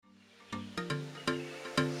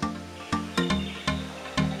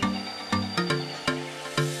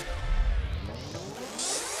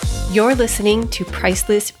You're listening to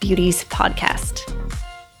Priceless Beauties Podcast.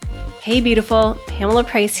 Hey beautiful, Pamela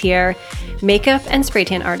Price here, makeup and spray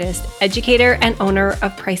tan artist, educator and owner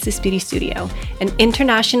of Priceless Beauty Studio, an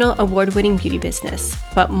international award-winning beauty business.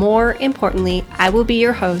 But more importantly, I will be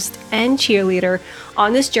your host and cheerleader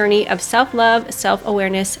on this journey of self-love,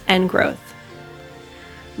 self-awareness, and growth.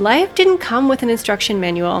 Life didn't come with an instruction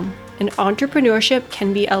manual, and entrepreneurship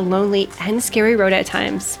can be a lonely and scary road at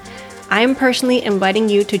times. I am personally inviting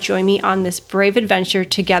you to join me on this brave adventure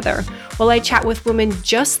together while I chat with women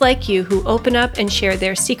just like you who open up and share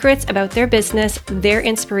their secrets about their business, their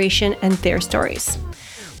inspiration, and their stories.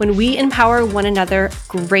 When we empower one another,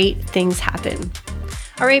 great things happen.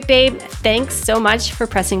 All right, babe, thanks so much for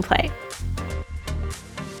pressing play.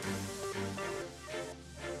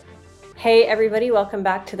 Hey, everybody, welcome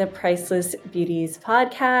back to the Priceless Beauties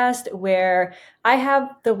Podcast, where I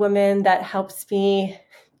have the woman that helps me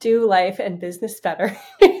do life and business better.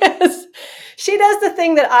 She does the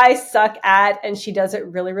thing that I suck at, and she does it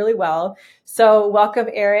really, really well. So welcome,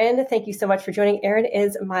 Erin. Thank you so much for joining. Erin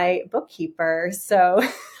is my bookkeeper. So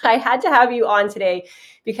I had to have you on today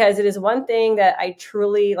because it is one thing that I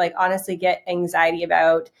truly, honestly get anxiety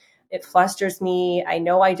about. It flusters me. I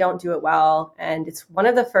know I don't do it well. And it's one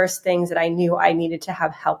of the first things that I knew I needed to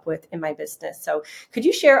have help with in my business. So could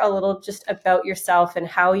you share a little just about yourself and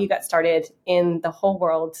how you got started in the whole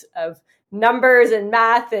world of numbers and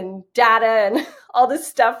math and data and all this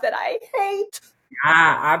stuff that I hate?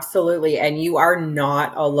 Yeah, absolutely. And you are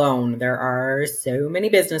not alone. There are so many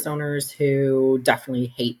business owners who definitely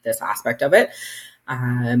hate this aspect of it.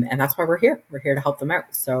 And that's why we're here. We're here to help them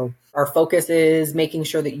out. So our focus is making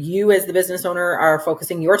sure that you as the business owner are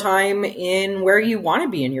focusing your time in where you want to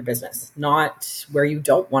be in your business, not where you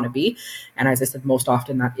don't want to be. And as I said, most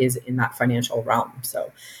often that is in that financial realm.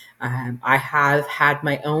 So I have had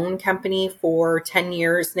my own company for 10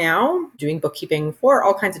 years now, doing bookkeeping for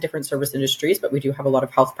all kinds of different service industries, but we do have a lot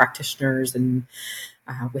of health practitioners and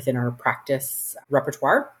within our practice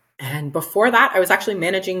repertoire. And before that, I was actually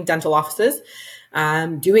managing dental offices,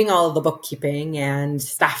 doing all of the bookkeeping and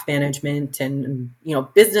staff management and,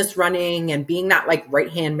 business running and being that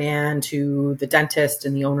right-hand man to the dentist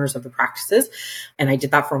and the owners of the practices. And I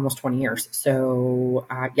did that for almost 20 years. So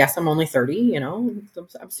yes, I'm only 30, I'm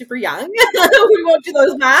super young. We won't do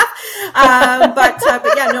those math. But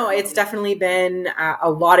yeah, no, it's definitely been a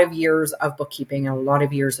lot of years of bookkeeping, a lot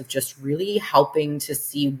of years of just really helping to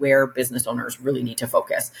see where business owners really need to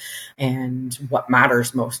focus and what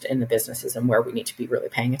matters most in the businesses and where we need to be really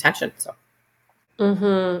paying attention. So,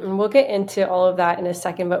 And we'll get into all of that in a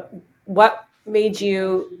second, but what made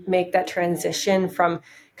you make that transition from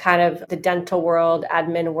kind of the dental world,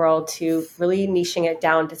 admin world, to really niching it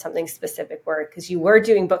down to something specific work? Because you were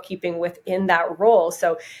doing bookkeeping within that role.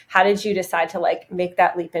 So how did you decide to make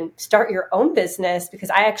that leap and start your own business? Because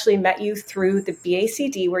I actually met you through the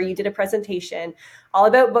BACD where you did a presentation all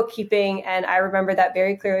about bookkeeping. And I remember that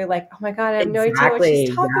very clearly, oh my God, I have no idea what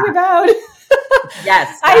she's talking about.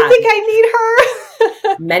 Yes. I think I need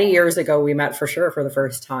her. Many years ago, we met for sure for the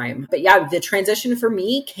first time. But yeah, the transition for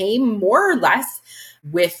me came more or less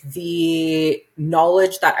with the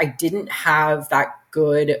knowledge that I didn't have that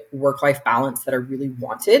good work-life balance that I really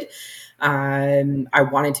wanted. I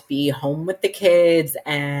wanted to be home with the kids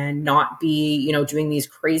and not be, doing these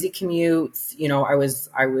crazy commutes.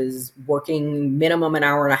 I was working minimum an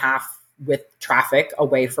hour and a half with traffic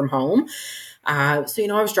away from home. So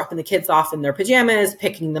I was dropping the kids off in their pajamas,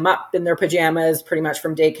 picking them up in their pajamas, pretty much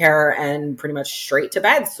from daycare and pretty much straight to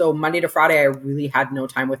bed. So Monday to Friday, I really had no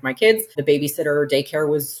time with my kids. The babysitter daycare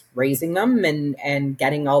was raising them and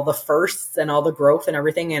getting all the firsts and all the growth and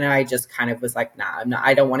everything. And I just kind of was like, nah,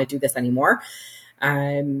 I don't want to do this anymore.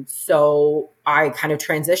 So I kind of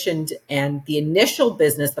transitioned, and the initial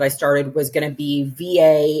business that I started was going to be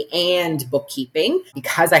VA and bookkeeping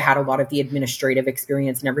because I had a lot of the administrative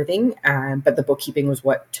experience and everything. But the bookkeeping was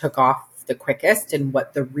what took off the quickest and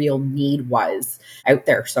what the real need was out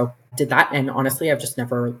there. So did that. And honestly, I've just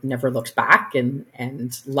never looked back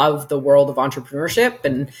and love the world of entrepreneurship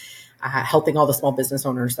and helping all the small business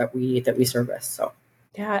owners that we service. So.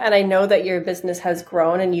 Yeah. And I know that your business has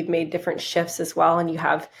grown and you've made different shifts as well. And you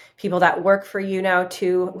have people that work for you now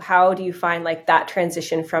too. How do you find that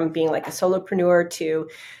transition from being a solopreneur to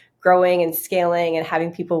growing and scaling and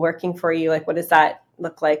having people working for you? What does that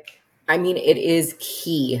look like? I mean, it is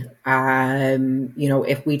key.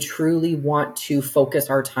 If we truly want to focus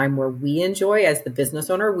our time where we enjoy as the business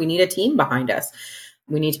owner, we need a team behind us.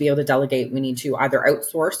 We need to be able to delegate. We need to either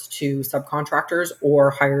outsource to subcontractors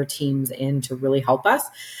or hire teams in to really help us.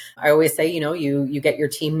 I always say, you get your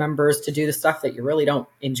team members to do the stuff that you really don't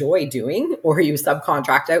enjoy doing, or you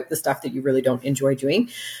subcontract out the stuff that you really don't enjoy doing,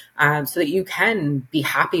 so that you can be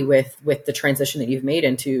happy with the transition that you've made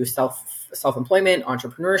into self-employment,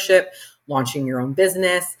 entrepreneurship, launching your own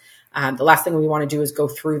business. The last thing we want to do is go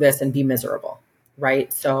through this and be miserable.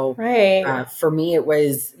 Right. So for me, it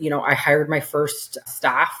was, I hired my first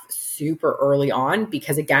staff super early on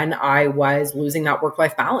because, again, I was losing that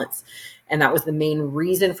work-life balance. And that was the main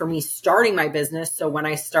reason for me starting my business. So when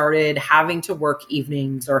I started having to work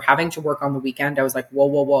evenings or having to work on the weekend, I was like,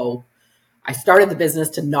 whoa. I started the business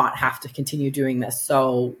to not have to continue doing this.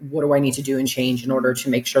 So what do I need to do and change in order to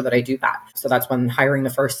make sure that I do that? So that's when hiring the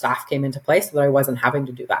first staff came into place, so that I wasn't having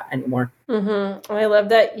to do that anymore. Mm-hmm. I love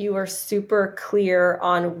that you were super clear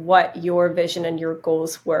on what your vision and your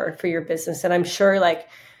goals were for your business. And I'm sure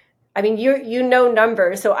you know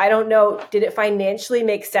numbers, so I don't know, did it financially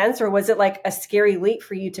make sense, or was it like a scary leap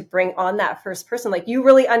for you to bring on that first person? Like, you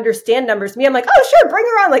really understand numbers. Me, I'm like, oh, sure, bring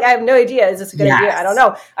her on. Like, I have no idea. Is this a good idea? I don't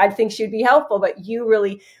know. I'd think she'd be helpful, but you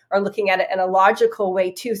really are looking at it in a logical way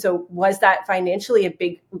too. So was that financially a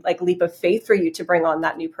big leap of faith for you to bring on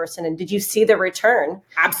that new person? And did you see the return?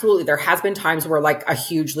 Absolutely. There has been times where a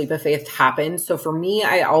huge leap of faith happened. So for me,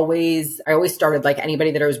 I always started,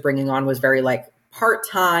 anybody that I was bringing on was very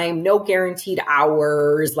part-time, no guaranteed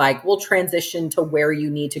hours, we'll transition to where you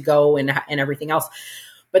need to go and everything else.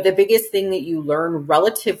 But the biggest thing that you learn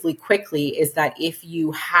relatively quickly is that if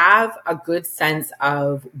you have a good sense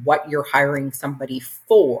of what you're hiring somebody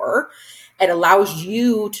for, it allows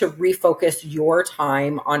you to refocus your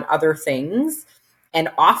time on other things. And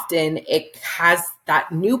often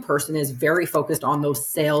that new person is very focused on those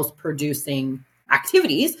sales producing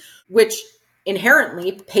activities, which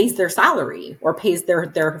inherently pays their salary or pays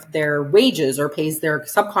their wages or pays their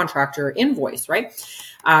subcontractor invoice, right?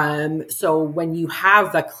 So when you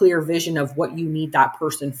have the clear vision of what you need that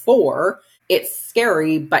person for, it's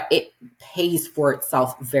scary, but it pays for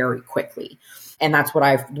itself very quickly. And that's what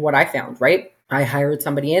I found, right? I hired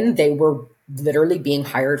somebody in, they were literally being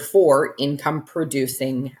hired for income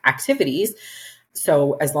producing activities.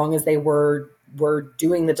 So as long as they were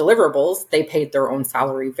doing the deliverables, they paid their own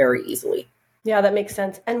salary very easily. Yeah, that makes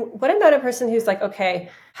sense. And what about a person who's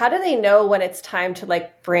okay, how do they know when it's time to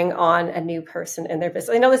bring on a new person in their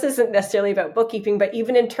business? I know this isn't necessarily about bookkeeping, but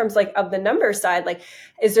even in terms of the number side,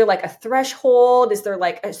 is there a threshold? Is there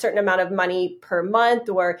a certain amount of money per month?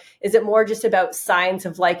 Or is it more just about signs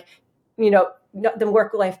of the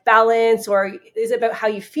work-life balance, or is it about how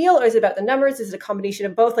you feel, or is it about the numbers? Is it a combination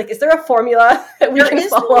of both? Is there a formula that we can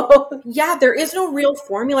follow? There is no real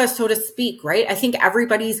formula, so to speak, right? I think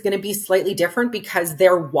everybody's going to be slightly different because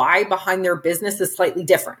their why behind their business is slightly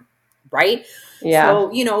different, right? Yeah.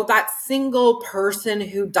 So, that single person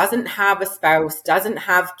who doesn't have a spouse, doesn't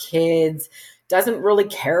have kids, doesn't really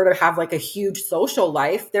care to have a huge social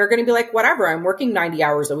life, they're going to be whatever, I'm working 90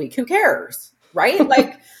 hours a week. Who cares?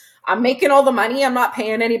 Right? I'm making all the money. I'm not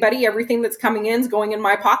paying anybody. Everything that's coming in is going in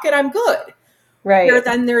my pocket. I'm good. Right.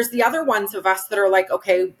 Then there's the other ones of us that are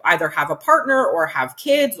okay, either have a partner or have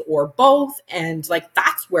kids or both. And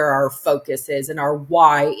that's where our focus is, and our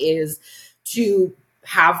why is to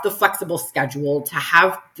have the flexible schedule, to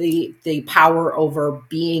have the power over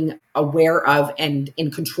being aware of and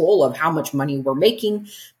in control of how much money we're making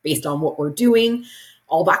based on what we're doing,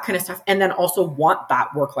 all that kind of stuff. And then also want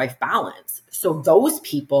that work-life balance. So those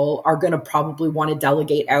people are going to probably want to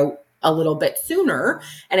delegate out a little bit sooner.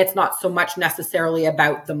 And it's not so much necessarily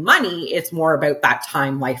about the money. It's more about that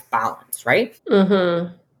time-life balance, right?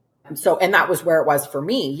 Mm-hmm. So, and that was where it was for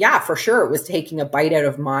me. Yeah, for sure. It was taking a bite out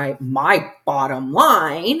of my bottom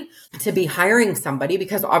line to be hiring somebody,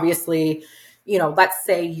 because obviously, let's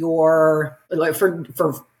say you're for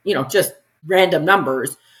just random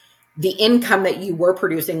numbers, the income that you were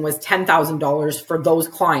producing was $10,000 for those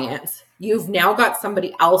clients. You've now got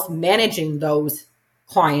somebody else managing those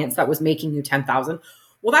clients that was making you $10,000.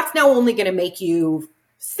 Well, that's now only going to make you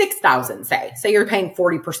 $6,000, say you're paying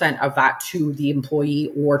 40% of that to the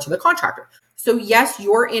employee or to the contractor. So yes,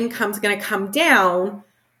 your income's going to come down,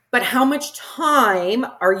 but how much time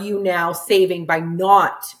are you now saving by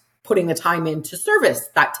not putting the time in to service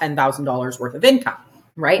that $10,000 worth of income,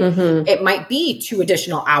 right? Mm-hmm. It might be 2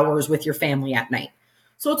 additional hours with your family at night.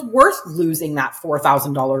 So it's worth losing that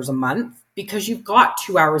 $4,000 a month because you've got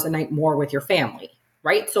 2 hours a night more with your family,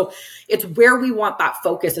 right? So it's where we want that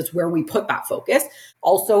focus. It's where we put that focus.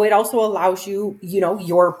 Also, it also allows you,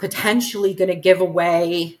 you're potentially going to give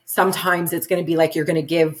away. Sometimes it's going to be you're going to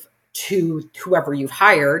give to whoever you've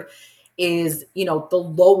hired is, the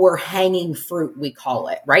lower hanging fruit, we call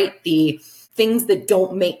it, right? The things that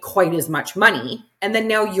don't make quite as much money. And then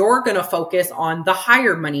now you're going to focus on the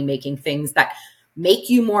higher money making things that make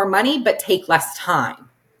you more money, but take less time.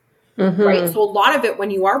 Right. So a lot of it, when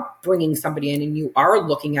you are bringing somebody in and you are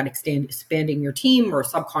looking at expanding your team or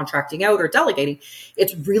subcontracting out or delegating,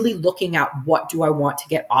 it's really looking at what do I want to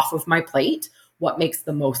get off of my plate? What makes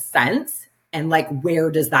the most sense? And like, where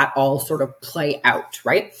does that all sort of play out?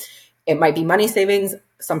 Right. It might be money savings.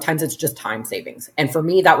 Sometimes it's just time savings. And for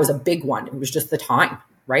me, that was a big one. It was just the time,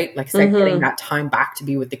 right? Like I said, getting that time back to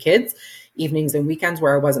be with the kids, evenings and weekends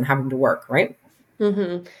where I wasn't having to work. Right.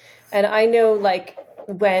 And I know, like,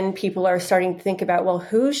 when people are starting to think about, well,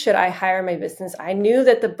 who should I hire in my business? I knew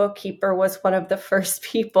that the bookkeeper was one of the first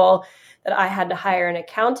people that I had to hire: an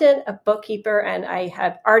accountant, a bookkeeper, and I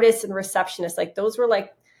had artists and receptionists. Like, those were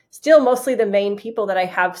like still mostly the main people that I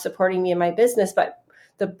have supporting me in my business. But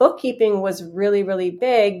the bookkeeping was really, really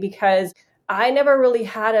big because I never really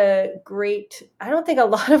had I don't think a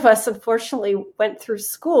lot of us, unfortunately, went through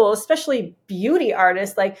school, especially beauty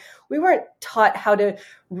artists. Like, we weren't taught how to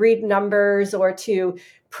read numbers or to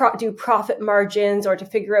do profit margins or to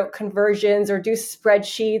figure out conversions or do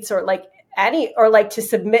spreadsheets or to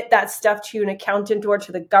submit that stuff to an accountant or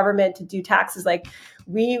to the government to do taxes. Like,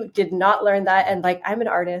 we did not learn that. And like, I'm an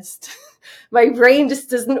artist. My brain just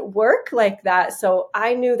doesn't work like that. So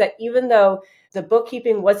I knew that even though the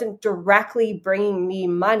bookkeeping wasn't directly bringing me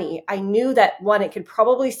money, I knew that, one, it could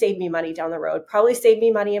probably save me money down the road, probably save me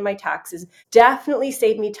money in my taxes, definitely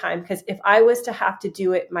save me time. Because if I was to have to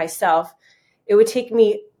do it myself, it would take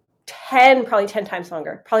me probably 10 times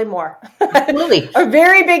longer, probably more. Absolutely. A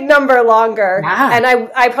very big number longer. Yeah. And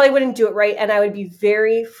I probably wouldn't do it right. And I would be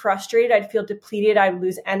very frustrated. I'd feel depleted. I'd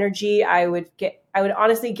lose energy. I would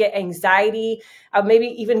honestly get anxiety. I would maybe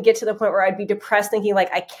even get to the point where I'd be depressed, thinking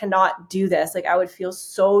like, I cannot do this. Like, I would feel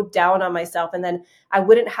so down on myself. And then I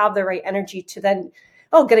wouldn't have the right energy to then,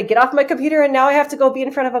 gonna get off my computer and now I have to go be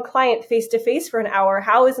in front of a client face to face for an hour.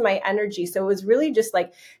 How is my energy? So it was really just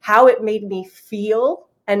like how it made me feel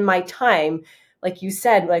and my time. Like you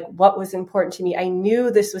said, like, what was important to me. I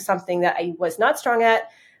knew this was something that I was not strong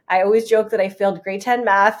at. I always joke that I failed grade 10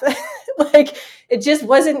 math. Like, it just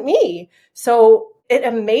wasn't me. So it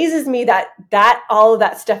amazes me that all of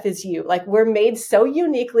that stuff is you. Like, we're made so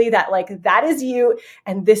uniquely that like, that is you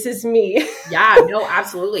and this is me. Yeah, no,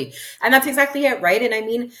 absolutely. And that's exactly it. Right. And I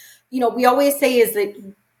mean, we always say is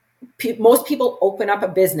that most people open up a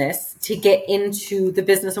business to get into the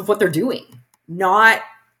business of what they're doing, not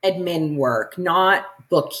admin work, not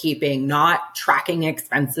bookkeeping, not tracking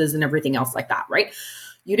expenses and everything else like that. Right.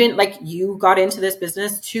 You got into this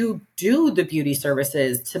business to do the beauty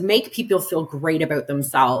services, to make people feel great about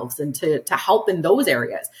themselves and to help in those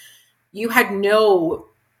areas. You had no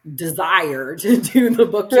desire to do the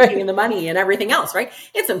bookkeeping and the money and everything else, right?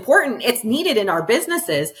 It's important. It's needed in our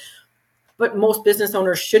businesses, but most business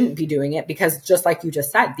owners shouldn't be doing it because, just like you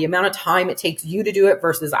just said, the amount of time it takes you to do it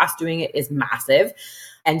versus us doing it is massive.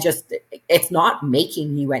 And just, it's not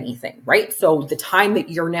making you anything, right? So the time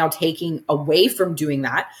that you're now taking away from doing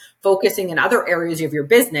that, focusing in other areas of your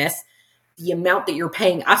business, the amount that you're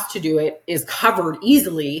paying us to do it is covered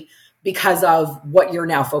easily because of what you're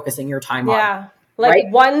now focusing your time on. Yeah. Like,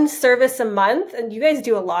 right? One service a month, and you guys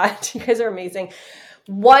do a lot. You guys are amazing.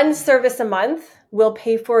 One service a month will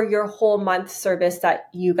pay for your whole month service that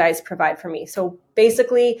you guys provide for me. So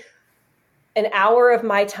basically, an hour of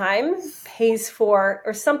my time pays for,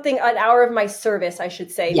 or something, an hour of my service, I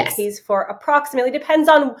should say, yes, pays for approximately, depends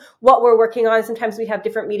on what we're working on. Sometimes we have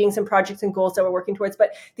different meetings and projects and goals that we're working towards,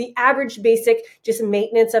 but the average basic just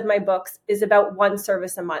maintenance of my books is about one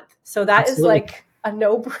service a month. So that Absolutely. Is like a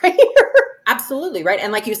no-brainer. Absolutely. Right.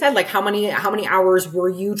 And like you said, like how many hours were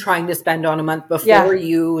you trying to spend on a month before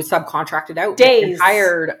you subcontracted out? Days. And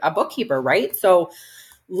hired a bookkeeper, right? So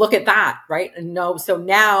look at that, right? And so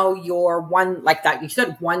now you're one, like that, you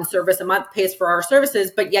said, one service a month pays for our services,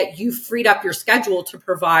 but yet you freed up your schedule to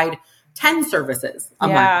provide 10 services a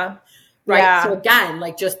month. Right. Yeah. So again,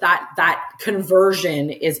 like just that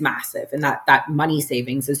conversion is massive, and that money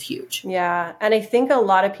savings is huge. Yeah. And I think a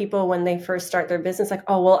lot of people, when they first start their business, like,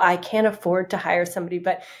 oh, well, I can't afford to hire somebody,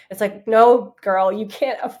 but it's like, no, girl, you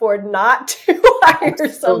can't afford not to hire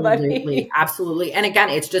somebody. Absolutely. And again,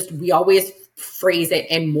 it's just, we always phrase it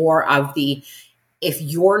in more of the, if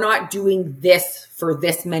you're not doing this for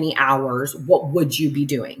this many hours, what would you be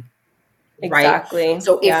doing? Exactly. Right.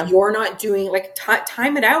 So if you're not doing, like,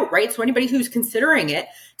 time it out, right? So anybody who's considering it,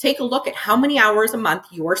 take a look at how many hours a month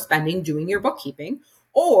you're spending doing your bookkeeping,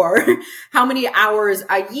 or how many hours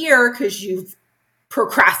a year, because you've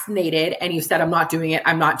procrastinated and you said, I'm not doing it,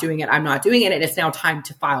 I'm not doing it, I'm not doing it. And it's now time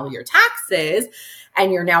to file your taxes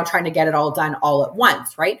and you're now trying to get it all done all at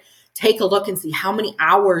once, right? Take a look and see how many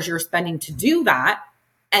hours you're spending to do that.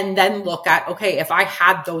 And then look at, okay, if I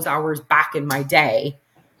had those hours back in my day,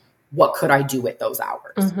 what could I do with those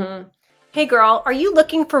hours? Mm-hmm. Hey girl, are you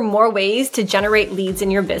looking for more ways to generate leads in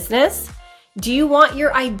your business? Do you want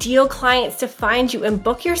your ideal clients to find you and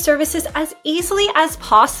book your services as easily as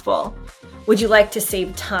possible? Would you like to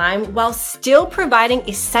save time while still providing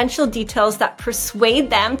essential details that persuade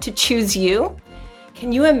them to choose you?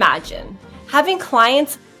 Can you imagine having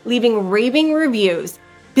clients leaving raving reviews,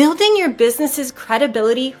 building your business's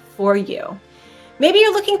credibility for you? Maybe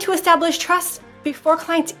you're looking to establish trust before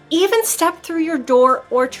clients even step through your door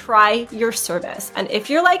or try your service. And if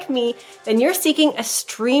you're like me, then you're seeking a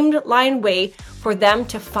streamlined way for them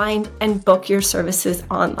to find and book your services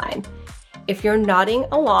online. If you're nodding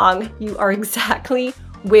along, you are exactly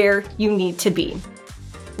where you need to be.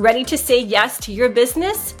 Ready to say yes to your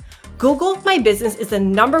business? Google My Business is the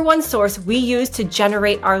 #1 source we use to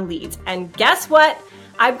generate our leads. And guess what?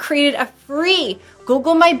 I've created a free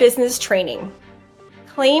Google My Business training.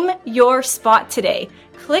 Claim your spot today.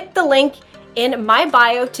 Click the link in my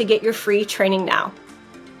bio to get your free training now.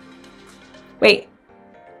 Wait,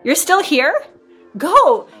 you're still here?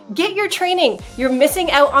 Go, get your training. You're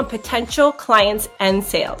missing out on potential clients and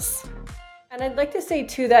sales. And I'd like to say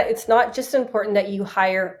too that it's not just important that you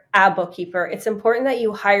hire a bookkeeper. It's important that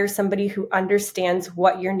you hire somebody who understands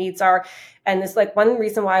what your needs are. And it's like one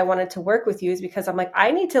reason why I wanted to work with you is because I'm like,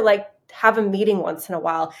 I need to have a meeting once in a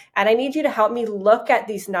while. And I need you to help me look at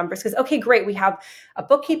these numbers because, okay, great. We have a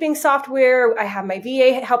bookkeeping software. I have my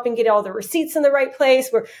VA helping get all the receipts in the right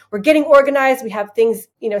place. We're getting organized. We have things,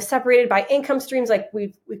 separated by income streams. Like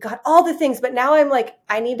we've got all the things, but now I'm like,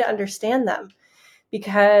 I need to understand them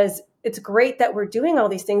because it's great that we're doing all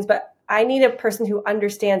these things, but I need a person who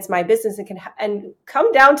understands my business and can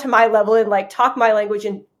come down to my level and talk my language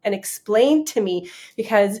and explain to me,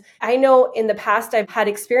 because I know in the past I've had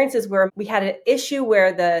experiences where we had an issue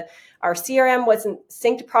where our CRM wasn't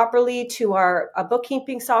synced properly to our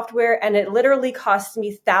bookkeeping software, and it literally cost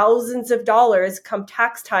me thousands of dollars come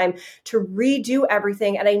tax time to redo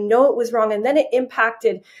everything. And I know it was wrong. And then it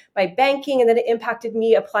impacted my banking, and then it impacted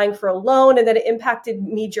me applying for a loan, and then it impacted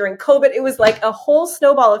me during COVID. It was like a whole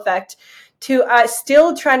snowball effect to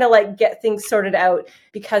still trying to get things sorted out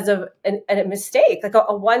because of a mistake,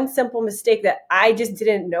 a one simple mistake that I just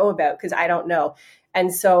didn't know about because I don't know.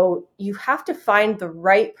 And so you have to find the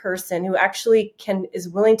right person who actually is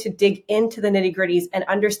willing to dig into the nitty-gritties and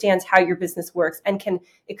understands how your business works and can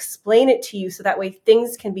explain it to you so that way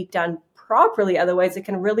things can be done properly. Otherwise, it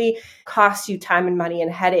can really cost you time and money and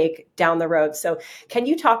headache down the road. So can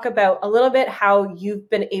you talk about a little bit how you've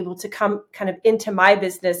been able to come kind of into my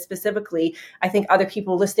business specifically? I think other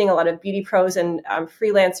people listening, a lot of beauty pros and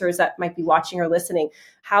freelancers that might be watching or listening,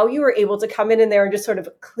 how you were able to come in there and just sort of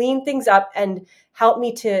clean things up and help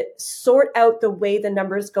me to sort out the way the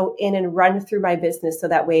numbers go in and run through my business so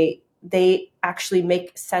that way they actually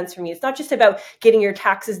make sense for me. It's not just about getting your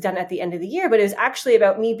taxes done at the end of the year, but it was actually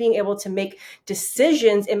about me being able to make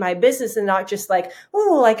decisions in my business and not just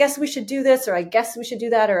oh, I guess we should do this, or I guess we should do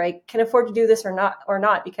that, or I can afford to do this or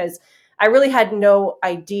not, because I really had no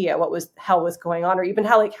idea what hell was going on, or even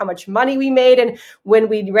how much money we made. And when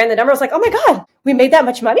we ran the number, I was like, oh my God, we made that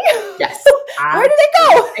much money? Yes. Where did it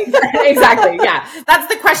go? Exactly. Yeah. That's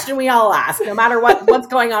the question we all ask. No matter what's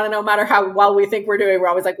going on and no matter how well we think we're doing, we're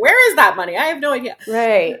always like, where is that money? I have no idea.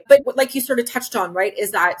 Right. But like you sort of touched on, right,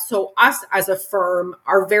 is that so us as a firm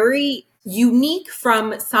are very unique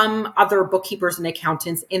from some other bookkeepers and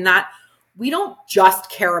accountants in that we don't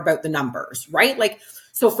just care about the numbers, right?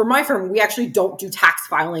 So for my firm, we actually don't do tax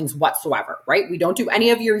filings whatsoever, right? We don't do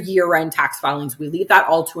any of your year-end tax filings. We leave that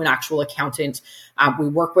all to an actual accountant. We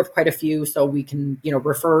work with quite a few, so we can,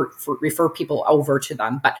 refer people over to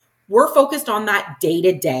them. But we're focused on that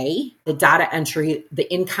day-to-day, the data entry,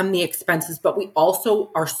 the income, the expenses, but we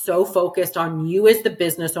also are so focused on you as the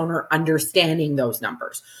business owner understanding those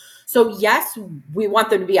numbers. So yes, we want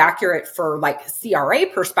them to be accurate for CRA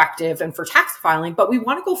perspective and for tax filing, but we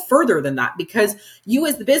want to go further than that because you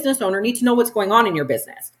as the business owner need to know what's going on in your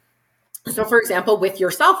business. So for example, with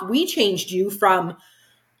yourself, we changed you from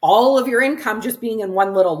all of your income just being in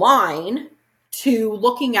one little line to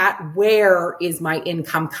looking at where is my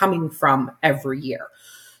income coming from every year.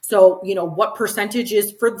 So, what percentage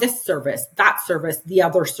is for this service, that service, the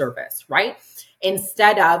other service, right?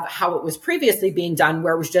 Instead of how it was previously being done,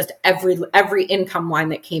 where it was just every income line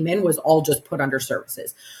that came in was all just put under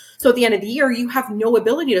services. So at the end of the year, you have no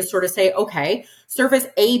ability to sort of say, okay, service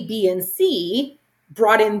A, B, and C,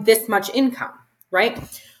 brought in this much income, right?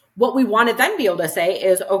 What we want to then be able to say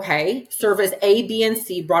is, okay, service A, B, and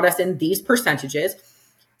C brought us in these percentages.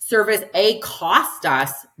 Service A cost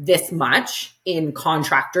us this much in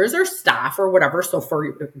contractors or staff or whatever. So for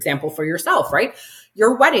example, for yourself, right?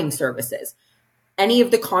 Your wedding services, any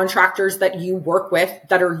of the contractors that you work with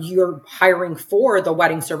that you're hiring for the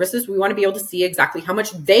wedding services, we want to be able to see exactly how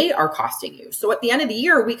much they are costing you. So at the end of the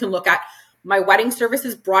year, we can look at my wedding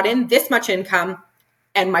services brought in this much income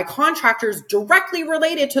and my contractors directly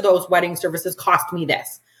related to those wedding services cost me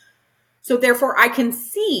this. So therefore I can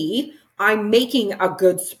see I'm making a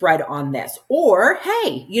good spread on this. Or,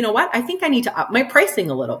 hey, you know what? I think I need to up my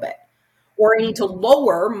pricing a little bit. Or I need to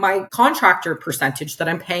lower my contractor percentage that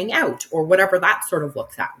I'm paying out, or whatever that sort of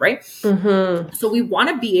looks at, right? Mm-hmm. So we want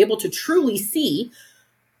to be able to truly see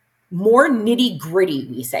more nitty gritty,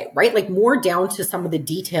 we say, right? Like more down to some of the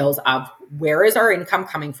details of where is our income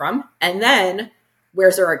coming from? And then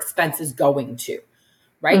where's our expenses going to,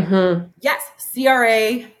 right? Mm-hmm. Yes,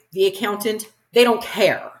 CRA, the accountant, they don't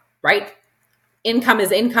care, right? Income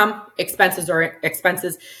is income, expenses are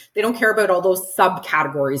expenses. They don't care about all those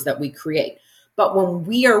subcategories that we create. But when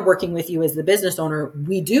we are working with you as the business owner,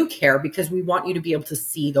 we do care because we want you to be able to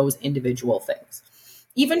see those individual things.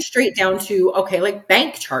 Even straight down to, okay, like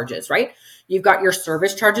bank charges, right? You've got your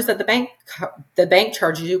service charges that the bank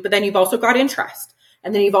charges you, but then you've also got interest.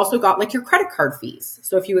 And then you've also got like your credit card fees.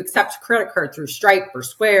 So if you accept credit card through Stripe or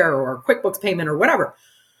Square or QuickBooks payment or whatever,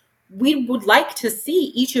 we would like to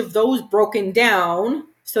see each of those broken down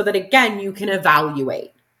so that, again, you can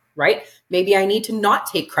evaluate, right? Maybe I need to not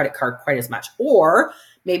take credit card quite as much, or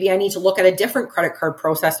maybe I need to look at a different credit card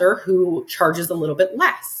processor who charges a little bit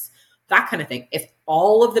less, that kind of thing. If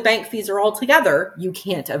all of the bank fees are all together, you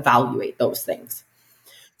can't evaluate those things.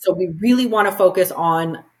 So we really want to focus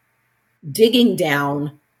on digging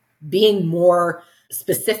down, being more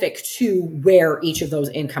specific to where each of those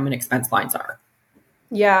income and expense lines are.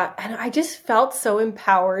 Yeah. And I just felt so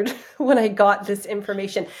empowered when I got this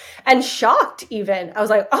information and shocked even. I was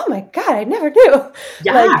like, oh my God, I never knew.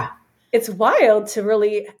 Yeah. Like, it's wild to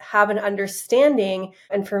really have an understanding.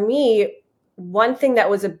 And for me, one thing that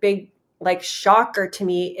was a big like shocker to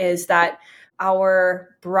me is that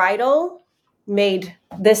our bridal made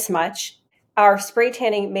this much. Our spray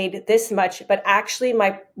tanning made this much, but actually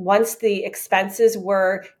once the expenses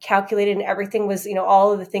were calculated and everything was,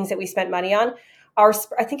 all of the things that we spent money on,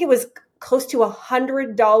 I think it was close to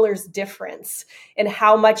 $100 difference in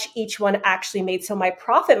how much each one actually made. So my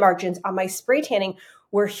profit margins on my spray tanning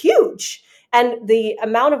were huge. And the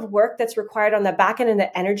amount of work that's required on the back end and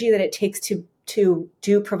the energy that it takes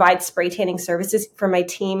to provide spray tanning services for my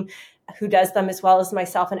team who does them as well as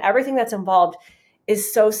myself, and everything that's involved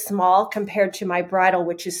is so small compared to my bridal,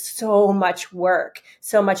 which is so much work,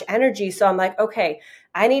 so much energy. So I'm like, okay,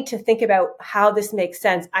 I need to think about how this makes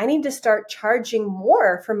sense. I need to start charging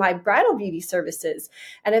more for my bridal beauty services.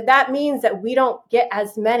 And if that means that we don't get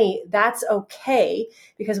as many, that's okay,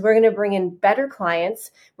 because we're going to bring in better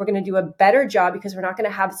clients. We're going to do a better job because we're not going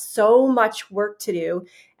to have so much work to do.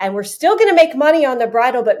 And we're still going to make money on the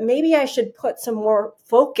bridal, but maybe I should put some more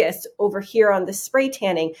focus over here on the spray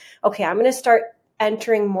tanning. Okay, I'm going to start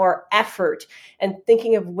entering more effort and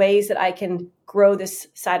thinking of ways that I can grow this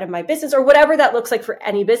side of my business, or whatever that looks like for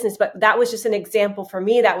any business. But that was just an example for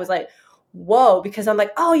me that was like, whoa, because I'm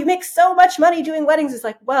like, oh, you make so much money doing weddings. It's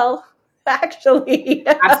like, well, actually.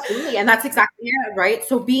 Absolutely. And that's exactly it, right?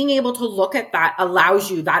 So being able to look at that allows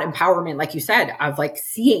you that empowerment, like you said, of like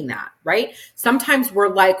seeing that, right? Sometimes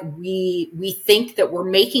we're like, we think that we're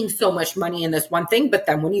making so much money in this one thing, but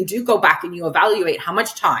then when you do go back and you evaluate how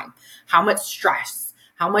much time, how much stress,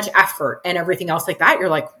 how much effort and everything else like that, you're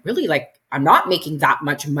like, really, like, I'm not making that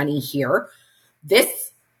much money here. This,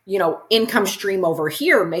 income stream over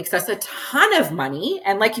here makes us a ton of money.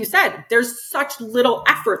 And like you said, there's such little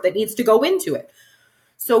effort that needs to go into it.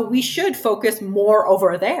 So we should focus more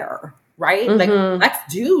over there, right? Mm-hmm. Like,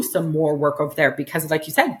 let's do some more work over there because, like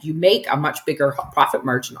you said, you make a much bigger profit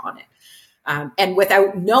margin on it. And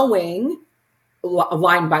without knowing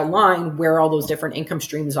line by line where all those different income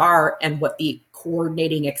streams are and what the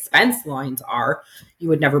coordinating expense lines are, you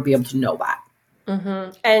would never be able to know that.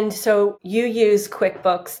 Mm-hmm. And so you use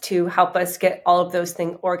QuickBooks to help us get all of those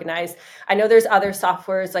things organized. I know there's other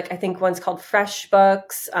softwares, like I think one's called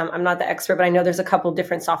FreshBooks. I'm not the expert, but I know there's a couple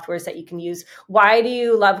different softwares that you can use. Why do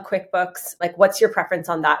you love QuickBooks? Like, what's your preference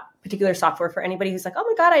on that particular software for anybody who's like, oh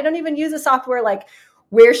my God, I don't even use a software. Like,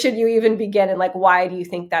 where should you even begin? And like, why do you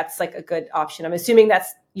think that's like a good option? I'm assuming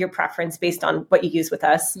that's your preference based on what you use with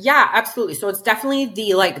us. Yeah, absolutely. So it's definitely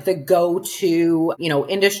the go-to,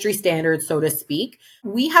 industry standard, so to speak.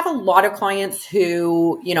 We have a lot of clients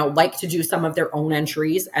who, like to do some of their own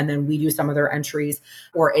entries, and then we do some of their entries,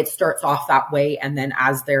 or it starts off that way. And then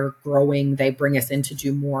as they're growing, they bring us in to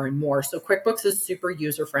do more and more. So QuickBooks is super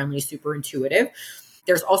user-friendly, super intuitive.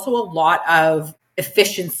 There's also a lot of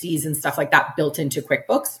efficiencies and stuff like that built into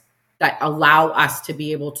QuickBooks that allow us to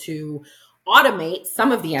be able to automate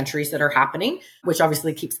some of the entries that are happening, which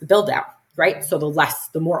obviously keeps the bill down, right? So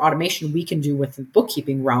the more automation we can do with the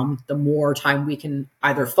bookkeeping realm, the more time we can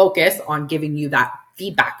either focus on giving you that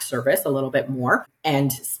feedback service a little bit more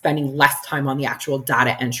and spending less time on the actual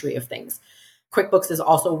data entry of things. QuickBooks is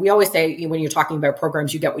also, we always say when you're talking about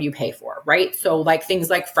programs, you get what you pay for, right? So like things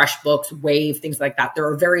like FreshBooks, Wave, things like that,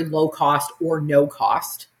 they're a very low cost or no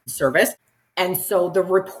cost service. And so the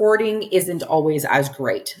reporting isn't always as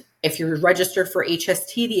great. If you're registered for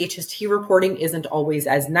HST, the HST reporting isn't always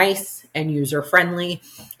as nice and user-friendly.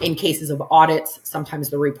 In cases of audits,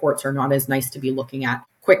 sometimes the reports are not as nice to be looking at.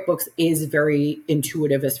 QuickBooks is very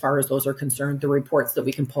intuitive as far as those are concerned. The reports that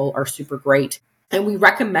we can pull are super great. And we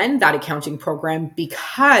recommend that accounting program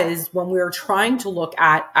because when we're trying to look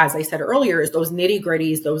at, as I said earlier, is those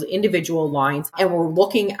nitty-gritties, those individual lines, and we're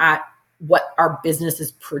looking at what our business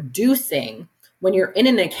is producing. When you're in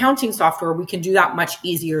an accounting software, we can do that much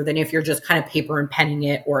easier than if you're just kind of paper and penning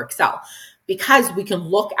it or Excel, because we can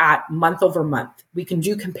look at month over month. We can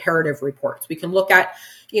do comparative reports. We can look at,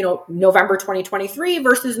 November 2023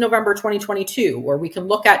 versus November 2022, or we can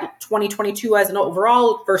look at 2022 as an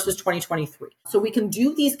overall versus 2023. So we can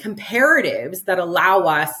do these comparatives that allow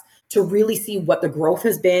us to really see what the growth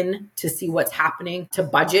has been, to see what's happening, to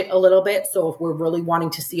budget a little bit. So if we're really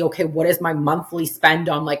wanting to see, okay, what is my monthly spend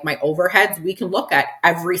on like my overheads? We can look at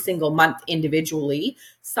every single month individually,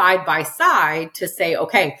 side by side, to say,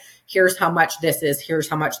 okay, here's how much this is, here's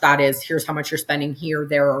how much that is, here's how much you're spending here,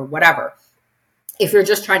 there, or whatever. If you're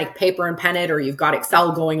just trying to paper and pen it, or you've got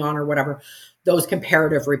Excel going on or whatever, those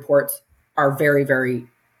comparative reports are very, very,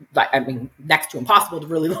 next to impossible to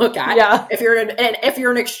really look at. Yeah. If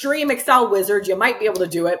you're an extreme Excel wizard, you might be able to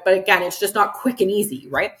do it. But again, it's just not quick and easy,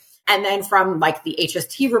 right? And then from like the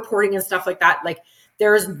HST reporting and stuff like that, like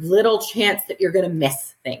there's little chance that you're going to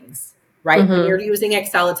miss things, right? Mm-hmm. When you're using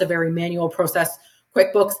Excel, it's a very manual process.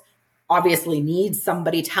 QuickBooks obviously needs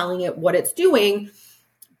somebody telling it what it's doing,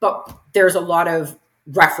 but there's a lot of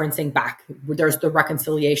referencing back. There's the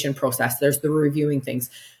reconciliation process. There's the reviewing things.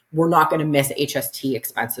 We're not going to miss HST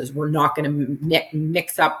expenses. We're not going to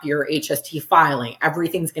mix up your HST filing.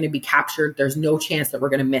 Everything's going to be captured. There's no chance that we're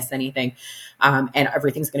going to miss anything. And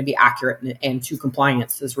everything's going to be accurate and to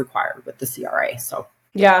compliance is required with the CRA. So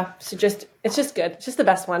yeah. So it's just good. It's just the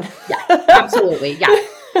best one. Yeah, absolutely. Yeah.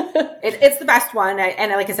 It's the best one.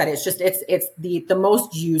 And like I said, it's the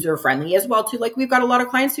most user friendly as well too. Like we've got a lot of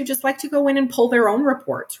clients who just like to go in and pull their own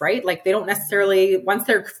reports, right? Like they don't necessarily, once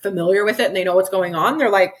they're familiar with it and they know what's going on, they're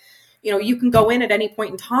like, you can go in at any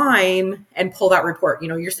point in time and pull that report.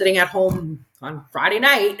 You're sitting at home on Friday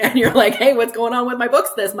night and you're like, hey, what's going on with my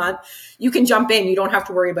books this month? You can jump in. You don't have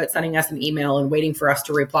to worry about sending us an email and waiting for us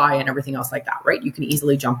to reply and everything else like that, right? You can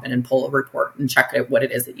easily jump in and pull a report and check out what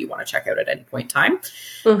it is that you want to check out at any point in time,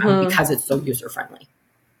 because it's so user friendly.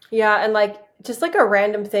 Yeah. And like, just like a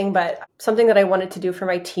random thing, but something that I wanted to do for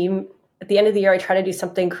my team at the end of the year, I try to do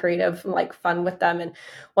something creative and like fun with them. And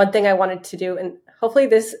one thing I wanted to do, and hopefully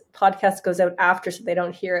this podcast goes out after so they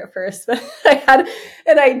don't hear it first, but I had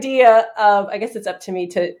an idea of, I guess it's up to me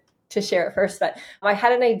to share it first, but I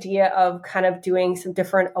had an idea of kind of doing some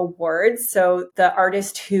different awards. So the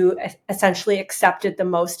artist who essentially accepted the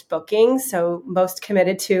most bookings, so most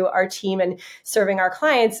committed to our team and serving our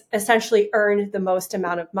clients, essentially earned the most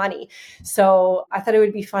amount of money. So I thought it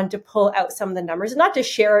would be fun to pull out some of the numbers and not to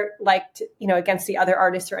share against the other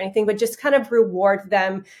artists or anything, but just kind of reward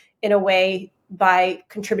them in a way by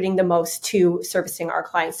contributing the most to servicing our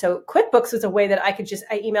clients. So QuickBooks was a way that I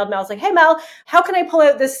emailed Mel. I was like, hey, Mel, how can I pull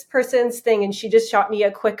out this person's thing? And she just shot me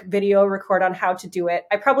a quick video record on how to do it.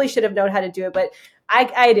 I probably should have known how to do it, but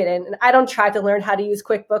I didn't. And I don't try to learn how to use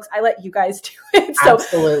QuickBooks. I let you guys do it. So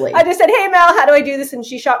absolutely. I just said, hey, Mel, how do I do this? And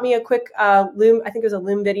she shot me a quick Loom. I think it was a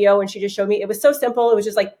Loom video. And she just showed me. It was so simple. It was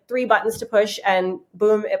just like 3 buttons to push and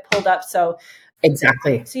boom, it pulled up. So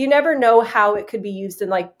Exactly. So you never know how it could be used in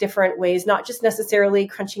like different ways, not just necessarily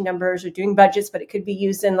crunching numbers or doing budgets, but it could be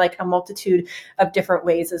used in like a multitude of different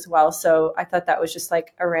ways as well. So I thought that was just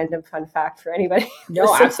like a random fun fact for anybody No,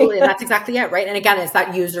 listening. absolutely. And that's exactly it, right? And again, it's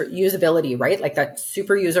that usability, right? Like that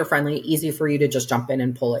super user friendly, easy for you to just jump in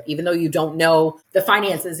and pull it. Even though you don't know the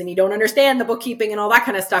finances and you don't understand the bookkeeping and all that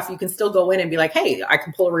kind of stuff, you can still go in and be like, hey, I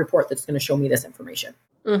can pull a report that's going to show me this information.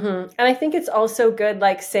 Mm-hmm. And I think it's also good,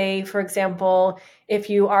 like say, for example, if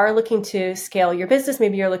you are looking to scale your business,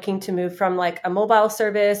 maybe you're looking to move from like a mobile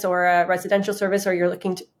service or a residential service, or you're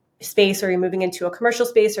looking to space, or you're moving into a commercial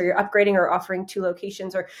space, or you're upgrading or offering 2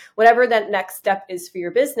 locations, or whatever that next step is for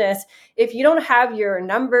your business. If you don't have your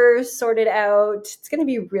numbers sorted out, it's going to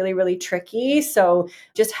be really, really tricky. So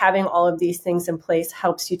just having all of these things in place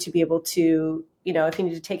helps you to be able to, if you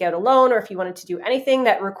need to take out a loan, or if you wanted to do anything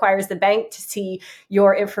that requires the bank to see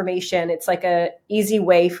your information, it's like a easy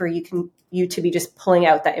way for you to be just pulling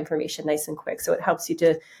out that information nice and quick. So it helps you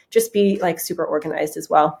to just be like super organized as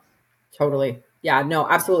well. Totally. Yeah, no,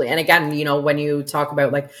 absolutely. And again, when you talk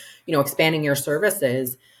about like, expanding your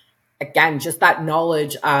services, again, just that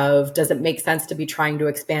knowledge of, does it make sense to be trying to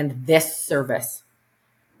expand this service,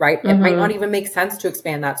 right? Mm-hmm. It might not even make sense to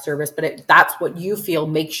expand that service, but that's what you feel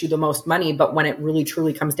makes you the most money. But when it really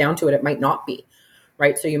truly comes down to it, it might not be,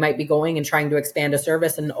 right? So you might be going and trying to expand a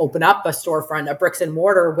service and open up a storefront, a bricks and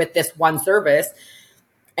mortar with this one service.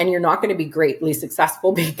 And you're not going to be greatly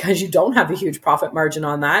successful because you don't have a huge profit margin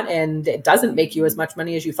on that. And it doesn't make you as much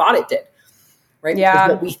money as you thought it did, right? Yeah.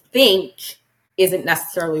 Because what we think isn't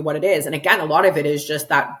necessarily what it is. And again, a lot of it is just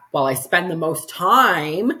that, well, I spend the most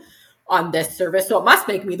time on this service, so it must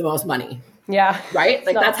make me the most money. Yeah. Right?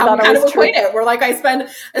 Like that's how we kind of equate it. We're like, I spend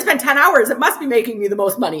 10 hours, it must be making me the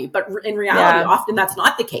most money. But in reality, often that's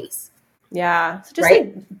not the case. Yeah. So just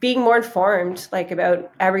like being more informed, like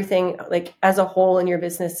about everything, like as a whole in your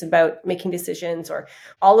business, about making decisions, or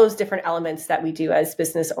all those different elements that we do as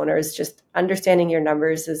business owners, just understanding your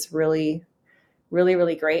numbers is really, really,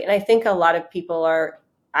 really great. And I think a lot of people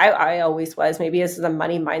I always was, maybe this is a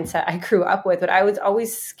money mindset I grew up with, but I was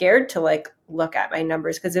always scared to like look at my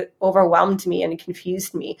numbers because it overwhelmed me and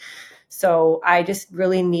confused me. So I just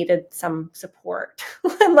really needed some support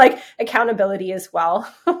and like accountability as well.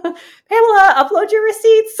 Pamela, upload your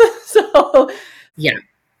receipts. So yeah.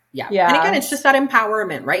 And again, it's just that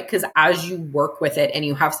empowerment, right? Because as you work with it and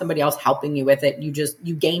you have somebody else helping you with it,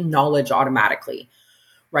 you gain knowledge automatically,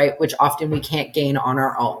 right? Which often we can't gain on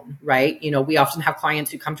our own, right? We often have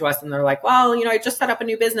clients who come to us and they're like, well, I just set up a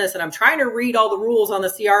new business and I'm trying to read all the rules on the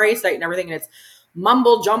CRA site and everything. And it's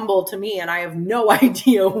mumble jumble to me and I have no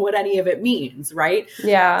idea what any of it means, right?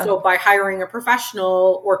 Yeah. So by hiring a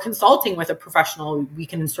professional or consulting with a professional, we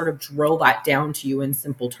can sort of drill that down to you in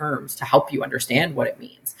simple terms to help you understand what it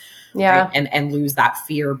means. Yeah. Right? And lose that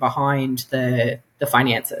fear behind the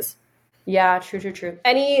finances. Yeah, true.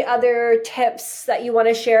 Any other tips that you want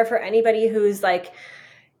to share for anybody who's like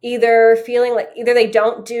either feeling like either they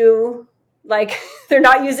don't do, like they're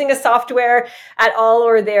not using a software at all,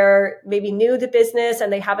 or they're maybe new to business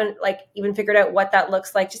and they haven't like even figured out what that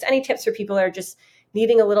looks like? Just any tips for people that are just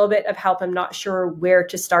needing a little bit of help and not sure where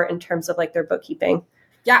to start in terms of like their bookkeeping?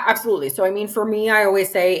 Yeah, absolutely. So, I mean, for me, I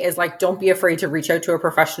always say is like, don't be afraid to reach out to a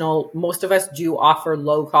professional. Most of us do offer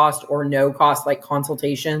low cost or no cost, like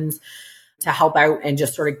consultations to help out and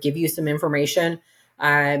just sort of give you some information,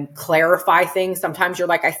 clarify things. Sometimes you're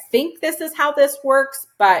like, I think this is how this works,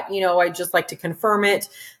 but I just like to confirm it,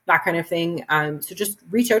 that kind of thing. So just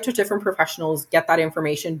reach out to different professionals, get that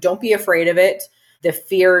information. Don't be afraid of it. The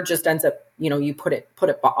fear just ends up, you put it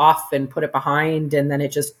off and put it behind, and then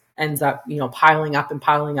it just ends up, piling up and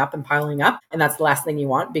piling up and piling up. And that's the last thing you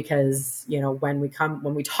want, because, when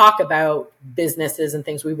we talk about businesses and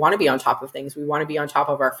things, we want to be on top of things. We want to be on top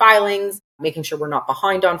of our filings, making sure we're not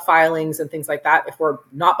behind on filings and things like that. If we're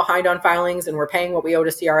not behind on filings and we're paying what we owe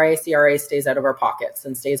to CRA stays out of our pockets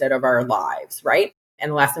and stays out of our lives, right?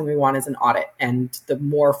 And the last thing we want is an audit. And the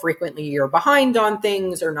more frequently you're behind on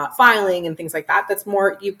things or not filing and things like that,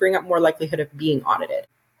 you bring up more likelihood of being audited.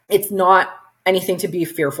 It's not anything to be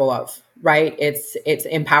fearful of, right? It's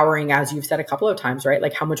empowering, as you've said a couple of times, right?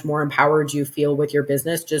 Like how much more empowered you feel with your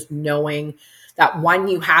business, just knowing that one,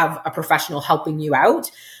 you have a professional helping you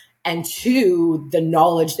out, and two, the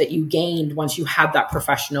knowledge that you gained once you had that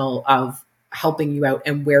professional of helping you out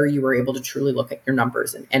and where you were able to truly look at your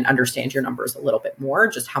numbers and understand your numbers a little bit more,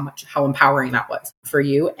 just how empowering that was for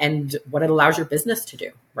you and what it allows your business to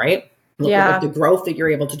do, right? Look at the growth that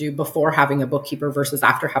you're able to do before having a bookkeeper versus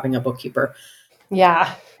after having a bookkeeper.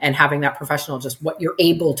 Yeah. And having that professional, just what you're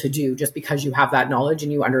able to do just because you have that knowledge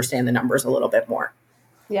and you understand the numbers a little bit more.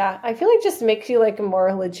 Yeah, I feel like just makes you like a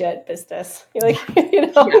more legit business. You're like,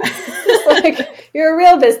 just like you're a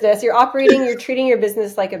real business. You're operating, you're treating your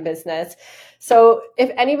business like a business. So if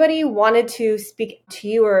anybody wanted to speak to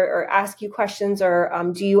you or ask you questions or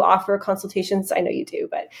do you offer consultations? I know you do,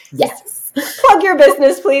 but Yes. plug your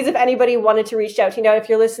business, please. If anybody wanted to reach out to you now, if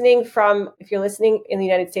you're listening in the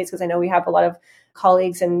United States, because I know we have a lot of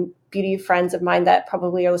colleagues and beauty friends of mine that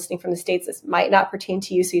probably are listening from the States, this might not pertain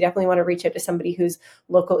to you. So you definitely want to reach out to somebody who's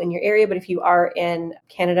local in your area. But if you are in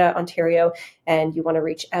Canada, Ontario, and you want to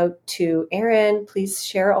reach out to Erin, please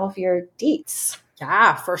share all of your deets.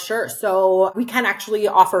 Yeah, for sure. So we can actually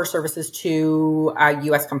offer services to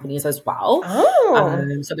U.S. companies as well.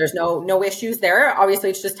 So there's no issues there.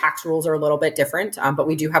 Obviously, it's just tax rules are a little bit different, but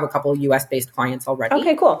we do have a couple U.S.-based clients already.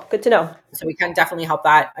 Okay, cool. Good to know. So we can definitely help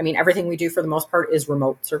that. I mean, everything we do for the most part is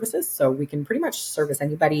remote services. So we can pretty much service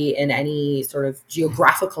anybody in any sort of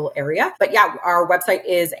geographical area. But yeah, our website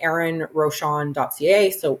is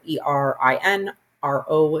erinrochon.ca. So ERINROCHON.ca.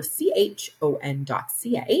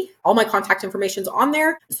 All my contact information is on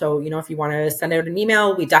there. So, if you want to send out an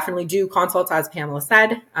email, we definitely do consults, as Pamela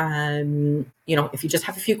said. If you just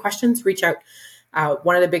have a few questions, reach out.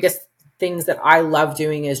 One of the biggest things that I love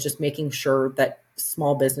doing is just making sure that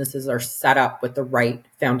small businesses are set up with the right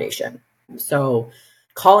foundation. So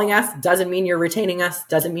calling us doesn't mean you're retaining us,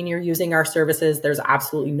 doesn't mean you're using our services. There's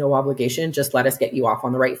absolutely no obligation. Just let us get you off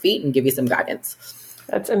on the right feet and give you some guidance.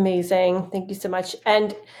 That's amazing. Thank you so much.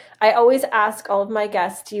 And I always ask all of my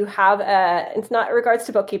guests, do you have it's not in regards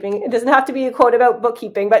to bookkeeping. It doesn't have to be a quote about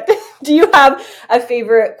bookkeeping, but do you have a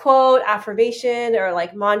favorite quote, affirmation, or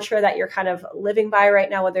like mantra that you're kind of living by right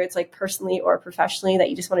now, whether it's like personally or professionally, that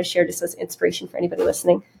you just want to share just as inspiration for anybody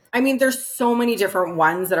listening? I mean, there's so many different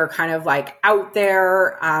ones that are kind of like out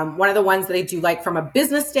there. One of the ones that I do like from a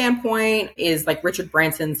business standpoint is like Richard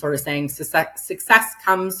Branson sort of saying success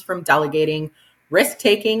comes from delegating,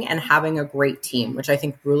 risk-taking, and having a great team, which I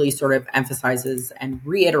think really sort of emphasizes and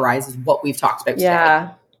reiterates what we've talked about today.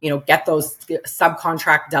 Get those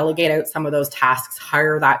subcontract, delegate out some of those tasks,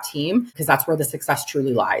 hire that team, because that's where the success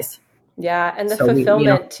truly lies. Yeah. And the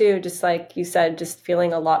fulfillment too, just like you said, just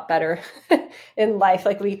feeling a lot better in life.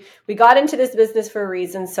 Like we got into this business for a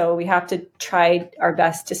reason. So we have to try our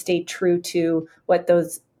best to stay true to what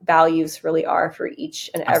those values really are for each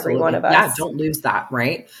and every one of us. Yeah. Don't lose that.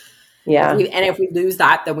 Right. Yeah. If we lose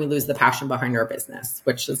that, then we lose the passion behind our business,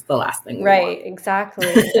 which is the last thing we want. Exactly.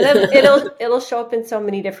 And it'll show up in so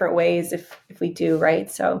many different ways if we do, right?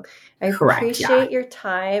 So I appreciate your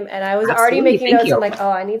time. And I was already making notes. I'm like,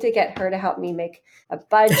 I need to get her to help me make a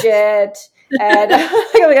budget. And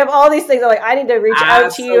we have all these things. I'm like, I need to reach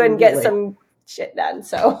out to you and get some shit done.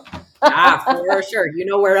 So for sure. You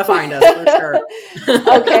know where to find us, for sure.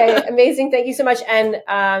 Okay. Amazing. Thank you so much. And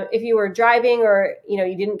if you were driving or,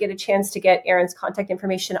 you didn't get a chance to get Erin's contact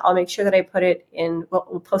information, I'll make sure that I put it in,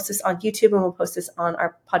 we'll post this on YouTube and we'll post this on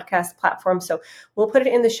our podcast platform. So we'll put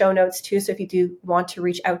it in the show notes too. So if you do want to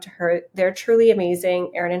reach out to her, they're truly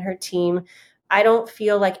amazing, Erin and her team. I don't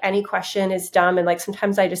feel like any question is dumb. And like,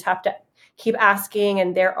 sometimes I just have to keep asking,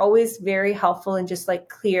 and they're always very helpful and just like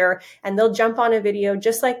clear, and they'll jump on a video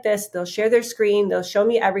just like this. They'll share their screen. They'll show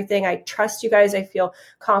me everything. I trust you guys. I feel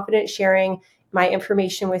confident sharing my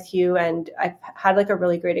information with you. And I've had like a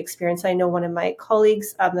really great experience. I know one of my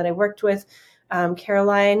colleagues that I worked with,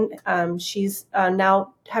 Caroline, she's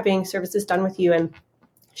now having services done with you, and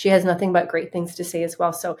she has nothing but great things to say as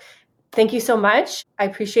well. So thank you so much. I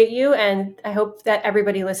appreciate you. And I hope that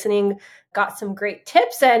everybody listening got some great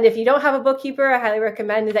tips. And if you don't have a bookkeeper, I highly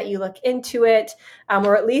recommend that you look into it.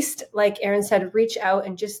 Or at least, like Erin said, reach out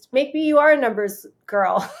and just maybe you are a numbers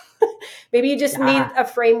girl. Maybe you just need a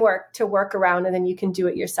framework to work around and then you can do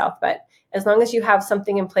it yourself. But as long as you have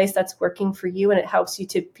something in place that's working for you and it helps you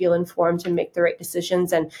to feel informed and make the right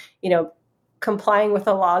decisions and, complying with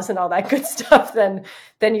the laws and all that good stuff, then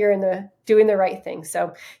you're doing the right thing.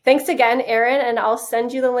 So thanks again, Erin, and I'll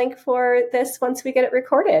send you the link for this once we get it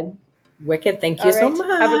recorded. Wicked. Thank you so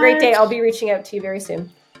much. Have a great day. I'll be reaching out to you very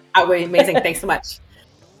soon. Amazing. Thanks so much.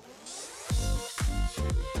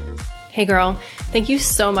 Hey girl, thank you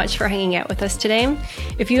so much for hanging out with us today.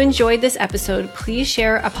 If you enjoyed this episode, please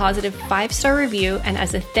share a positive 5-star review. And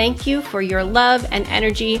as a thank you for your love and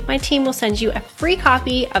energy, my team will send you a free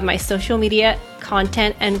copy of my social media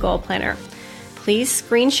content and goal planner. Please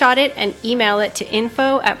screenshot it and email it to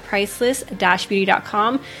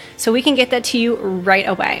info@priceless-beauty.com so we can get that to you right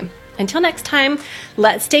away. Until next time,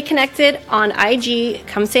 let's stay connected on IG.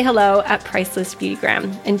 Come say hello at Priceless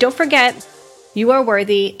Beautygram. And don't forget, you are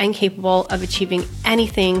worthy and capable of achieving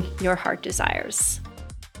anything your heart desires.